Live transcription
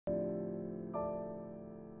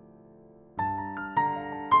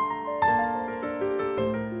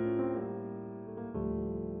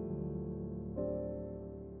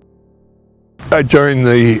I joined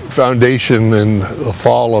the foundation in the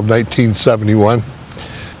fall of 1971.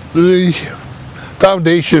 The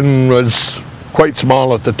foundation was quite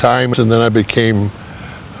small at the time, and then I became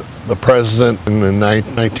the president in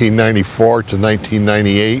 1994 to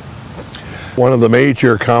 1998. One of the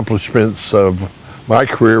major accomplishments of my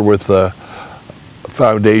career with the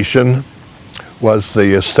foundation was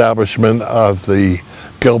the establishment of the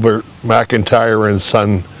Gilbert McIntyre and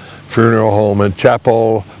Son Funeral Home and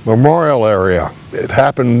Chapel Memorial area. It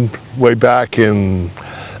happened way back in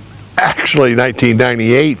actually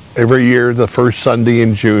 1998. Every year, the first Sunday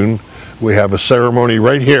in June, we have a ceremony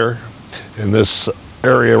right here in this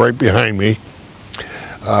area right behind me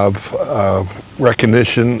of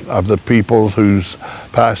recognition of the people who's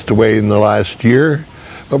passed away in the last year.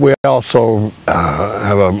 But we also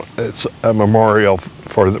have a memorial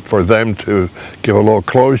for them to give a little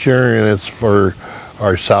closure, and it's for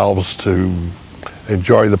ourselves to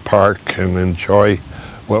enjoy the park and enjoy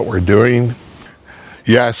what we're doing.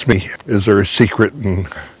 You asked me, is there a secret in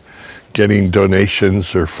getting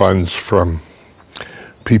donations or funds from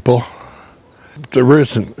people? There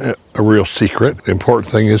isn't a real secret. The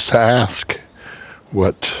important thing is to ask.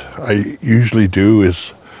 What I usually do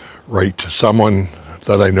is write to someone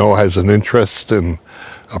that I know has an interest in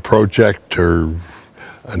a project or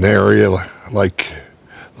an area like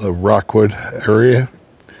the Rockwood area,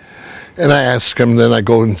 and I ask them, then I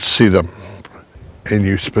go and see them, and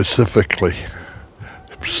you specifically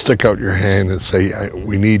stick out your hand and say,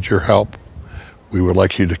 we need your help. We would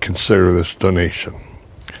like you to consider this donation.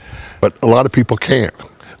 But a lot of people can't.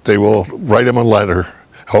 They will write them a letter,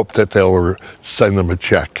 hope that they'll send them a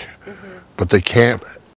check, but they can't